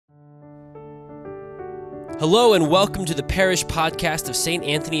Hello and welcome to the Parish Podcast of St.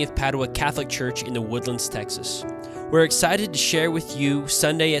 Anthony of Padua Catholic Church in the Woodlands, Texas. We're excited to share with you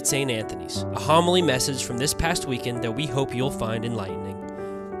Sunday at St. Anthony's, a homily message from this past weekend that we hope you'll find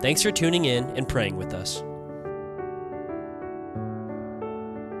enlightening. Thanks for tuning in and praying with us.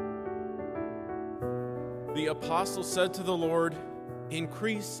 The apostle said to the Lord,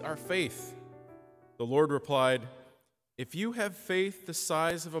 "Increase our faith." The Lord replied, "If you have faith the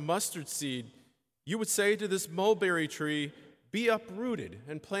size of a mustard seed, you would say to this mulberry tree, 'Be uprooted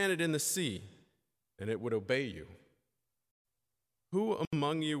and planted in the sea,' and it would obey you. Who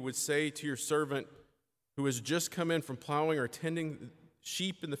among you would say to your servant who has just come in from plowing or tending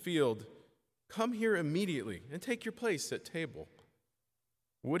sheep in the field, 'Come here immediately and take your place at table'?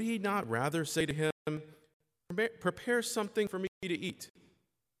 Would he not rather say to him, 'Prepare something for me to eat.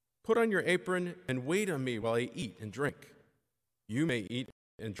 Put on your apron and wait on me while I eat and drink. You may eat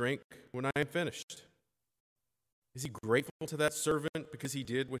and drink when I am finished'? Is he grateful to that servant because he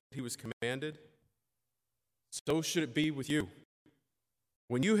did what he was commanded? So should it be with you.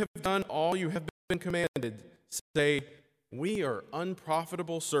 When you have done all you have been commanded, say, 'We are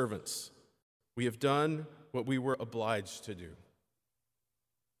unprofitable servants. We have done what we were obliged to do.'"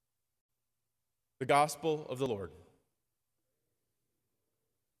 The Gospel of the Lord.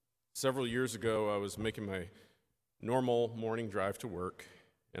 Several years ago, I was making my normal morning drive to work,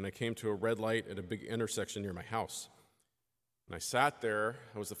 and I came to a red light at a big intersection near my house. And I sat there.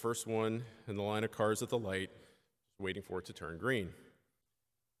 I was the first one in the line of cars at the light, waiting for it to turn green.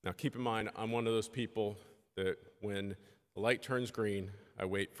 Now, keep in mind, I'm one of those people that when the light turns green, I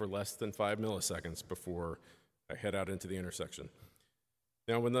wait for less than 5 milliseconds before I head out into the intersection.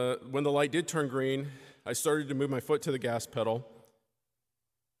 Now, when the light did turn green, I started to move my foot to the gas pedal.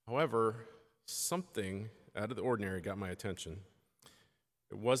 However, something out of the ordinary got my attention.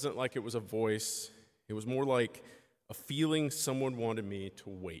 It wasn't like it was a voice. It was more like a feeling someone wanted me to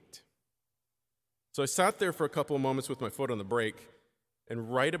wait. So I sat there for a couple of moments with my foot on the brake,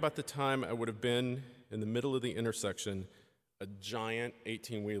 and right about the time I would have been in the middle of the intersection, a giant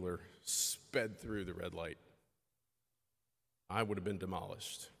 18-wheeler sped through the red light. I would have been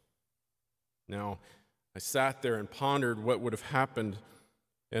demolished. Now, I sat there and pondered what would have happened,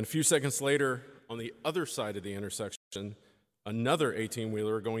 and a few seconds later, on the other side of the intersection, another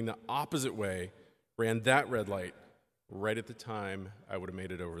 18-wheeler going the opposite way ran that red light right at the time I would have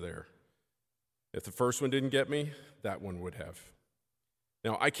made it over there. If the first one didn't get me, that one would have.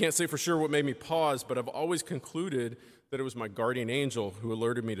 Now, I can't say for sure what made me pause, but I've always concluded that it was my guardian angel who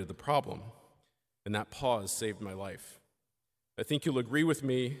alerted me to the problem, and that pause saved my life. I think you'll agree with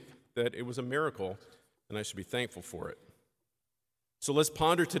me that it was a miracle, and I should be thankful for it. So let's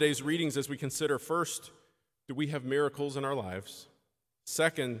ponder today's readings as we consider, first, do we have miracles in our lives?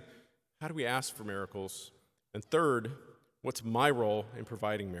 Second, how do we ask for miracles? And third, what's my role in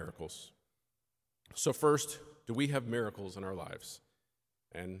providing miracles? So first, do we have miracles in our lives?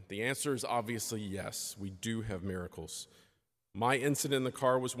 And the answer is obviously yes, we do have miracles. My incident in the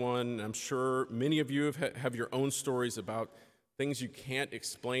car was one. I'm sure many of you have your own stories about things you can't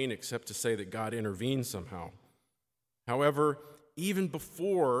explain except to say that God intervened somehow. However, even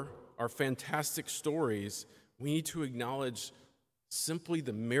before our fantastic stories, we need to acknowledge simply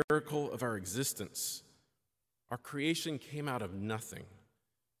the miracle of our existence. Our creation came out of nothing.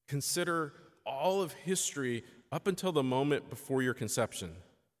 Consider all of history up until the moment before your conception.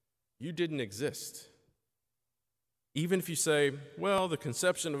 You didn't exist. Even if you say, well, the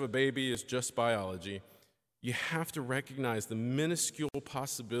conception of a baby is just biology, you have to recognize the minuscule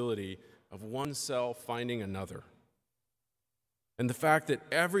possibility of one cell finding another. And the fact that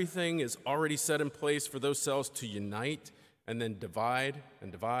everything is already set in place for those cells to unite and then divide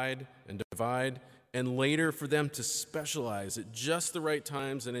and divide and divide, and later for them to specialize at just the right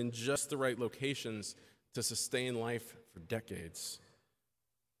times and in just the right locations to sustain life for decades.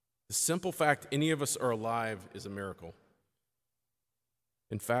 The simple fact any of us are alive is a miracle.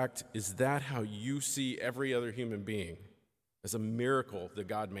 In fact, is that how you see every other human being? As a miracle that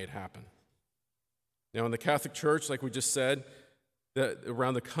God made happen. Now, in the Catholic Church, like we just said,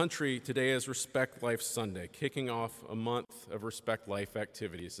 around the country today is Respect Life Sunday, kicking off a month of Respect Life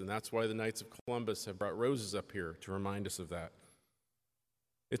activities. And that's why the Knights of Columbus have brought roses up here to remind us of that.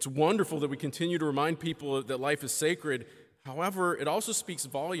 It's wonderful that we continue to remind people that life is sacred. However, it also speaks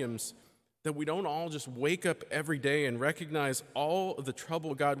volumes that we don't all just wake up every day and recognize all of the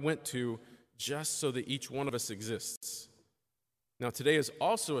trouble God went to just so that each one of us exists. Now, today is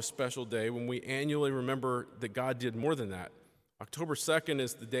also a special day when we annually remember that God did more than that. October 2nd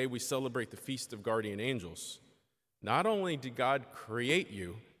is the day we celebrate the Feast of Guardian Angels. Not only did God create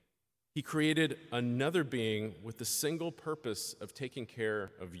you, He created another being with the single purpose of taking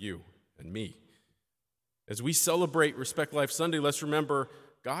care of you and me. As we celebrate Respect Life Sunday, let's remember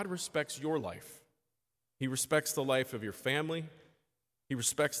God respects your life. He respects the life of your family. He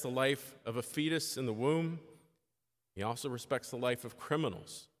respects the life of a fetus in the womb. He also respects the life of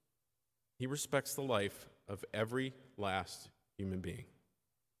criminals. He respects the life of every last human being.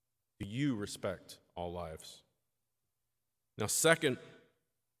 Do you respect all lives? Now, second,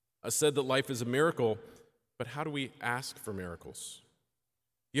 I said that life is a miracle, but how do we ask for miracles?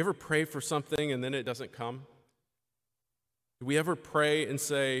 Do you ever pray for something and then it doesn't come? Do we ever pray and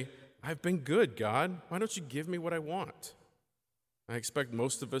say, I've been good, God. Why don't you give me what I want? I expect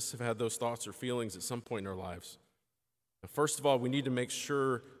most of us have had those thoughts or feelings at some point in our lives. Now, first of all, we need to make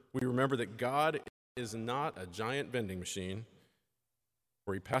sure we remember that God is not a giant vending machine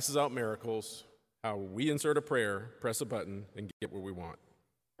where he passes out miracles, how we insert a prayer, press a button, and get what we want.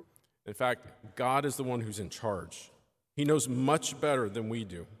 In fact, God is the one who's in charge. He knows much better than we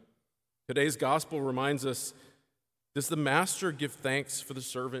do. Today's gospel reminds us, does the master give thanks for the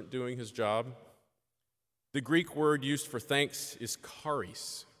servant doing his job? The Greek word used for thanks is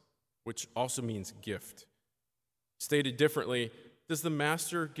charis, which also means gift. Stated differently, does the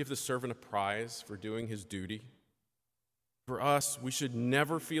master give the servant a prize for doing his duty? For us, we should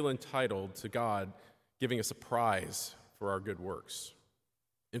never feel entitled to God giving us a prize for our good works.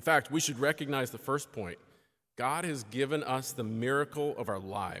 In fact, we should recognize the first point. God has given us the miracle of our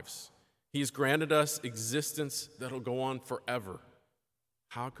lives. He has granted us existence that'll go on forever.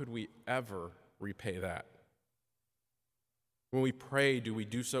 How could we ever repay that? When we pray, do we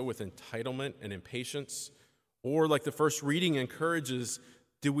do so with entitlement and impatience? Or, like the first reading encourages,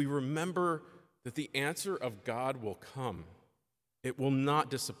 do we remember that the answer of God will come? It will not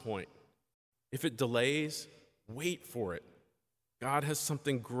disappoint. If it delays, wait for it. God has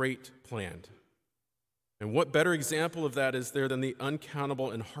something great planned. And what better example of that is there than the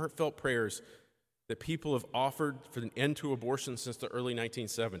uncountable and heartfelt prayers that people have offered for an end to abortion since the early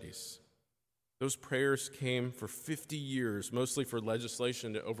 1970s? Those prayers came for 50 years, mostly for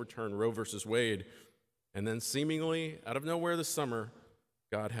legislation to overturn Roe versus Wade. And then seemingly out of nowhere this summer,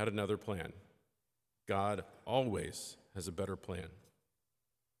 God had another plan. God always has a better plan.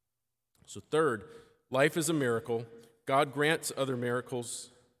 So third, life is a miracle. God grants other miracles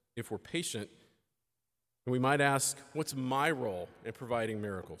if we're patient. And we might ask, what's my role in providing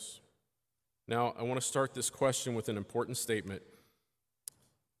miracles? Now, I want to start this question with an important statement.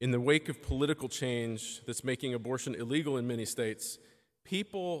 In the wake of political change that's making abortion illegal in many states,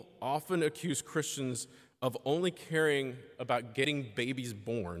 people often accuse Christians of only caring about getting babies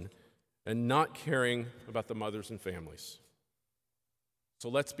born and not caring about the mothers and families. So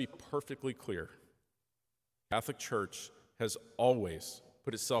let's be perfectly clear. Catholic Church has always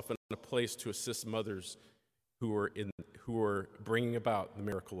put itself in a place to assist mothers who are bringing about the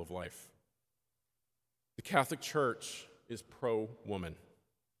miracle of life. The Catholic Church is pro-woman.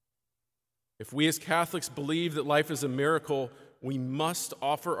 If we as Catholics believe that life is a miracle, we must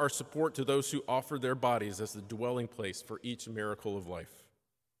offer our support to those who offer their bodies as the dwelling place for each miracle of life.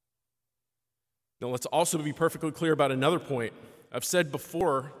 Now, let's also be perfectly clear about another point. I've said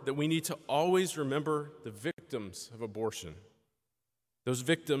before that we need to always remember the victims of abortion. Those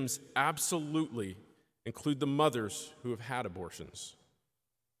victims absolutely include the mothers who have had abortions.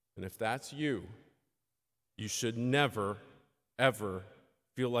 And if that's you, you should never, ever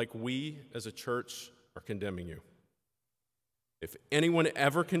feel like we as a church are condemning you. If anyone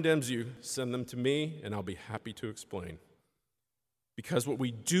ever condemns you, send them to me, and I'll be happy to explain. Because what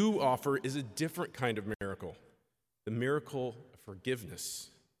we do offer is a different kind of miracle, the miracle of forgiveness.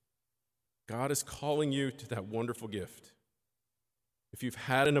 God is calling you to that wonderful gift. If you've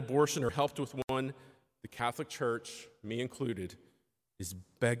had an abortion or helped with one, the Catholic Church, me included, is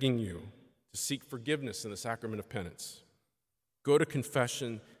begging you to seek forgiveness in the sacrament of penance. Go to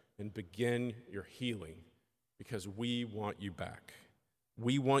confession and begin your healing because we want you back.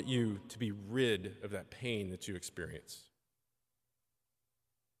 We want you to be rid of that pain that you experience.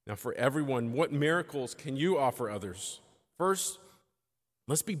 Now, for everyone, what miracles can you offer others? First,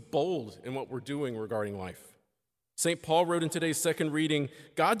 let's be bold in what we're doing regarding life. St. Paul wrote in today's second reading,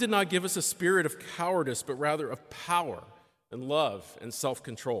 God did not give us a spirit of cowardice, but rather of power and love and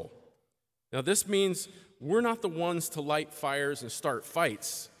self-control. Now, this means we're not the ones to light fires and start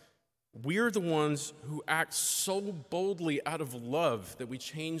fights. We're the ones who act so boldly out of love that we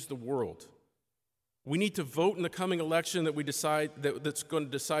change the world. We need to vote in the coming election that's going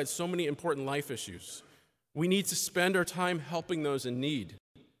to decide so many important life issues. We need to spend our time helping those in need.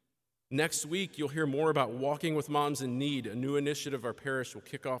 Next week, you'll hear more about Walking with Moms in Need, a new initiative our parish will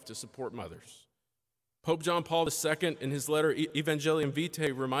kick off to support mothers. Pope John Paul II, in his letter Evangelium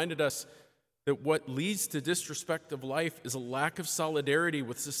Vitae, reminded us that what leads to disrespect of life is a lack of solidarity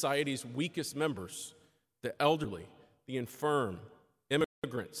with society's weakest members, the elderly, the infirm,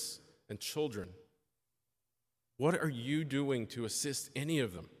 immigrants, and children. What are you doing to assist any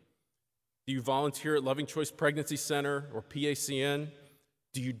of them? Do you volunteer at Loving Choice Pregnancy Center or PACN?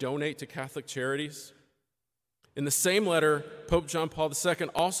 Do you donate to Catholic charities? In the same letter, Pope John Paul II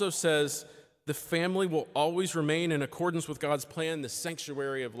also says, the family will always remain in accordance with God's plan, the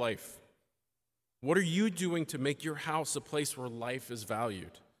sanctuary of life. What are you doing to make your house a place where life is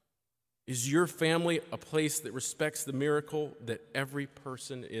valued? Is your family a place that respects the miracle that every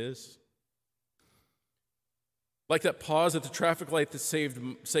person is? Like that pause at the traffic light that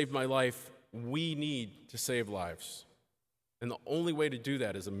saved my life, we need to save lives. And the only way to do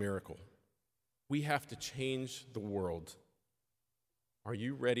that is a miracle. We have to change the world. Are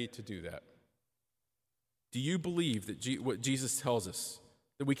you ready to do that? Do you believe that what Jesus tells us,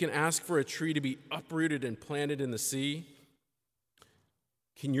 that we can ask for a tree to be uprooted and planted in the sea?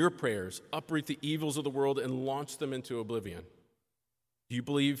 Can your prayers uproot the evils of the world and launch them into oblivion? Do you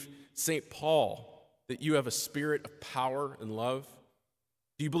believe, St. Paul, that you have a spirit of power and love?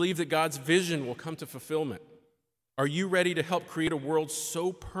 Do you believe that God's vision will come to fulfillment? Are you ready to help create a world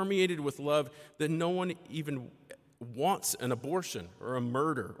so permeated with love that no one even wants an abortion or a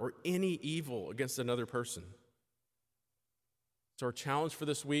murder or any evil against another person? So our challenge for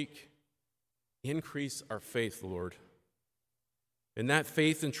this week, increase our faith, Lord. In that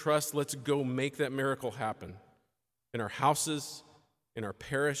faith and trust, let's go make that miracle happen. In our houses, in our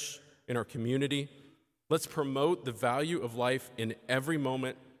parish, in our community, let's promote the value of life in every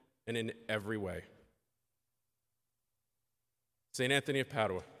moment and in every way. St. Anthony of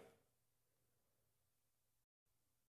Padua.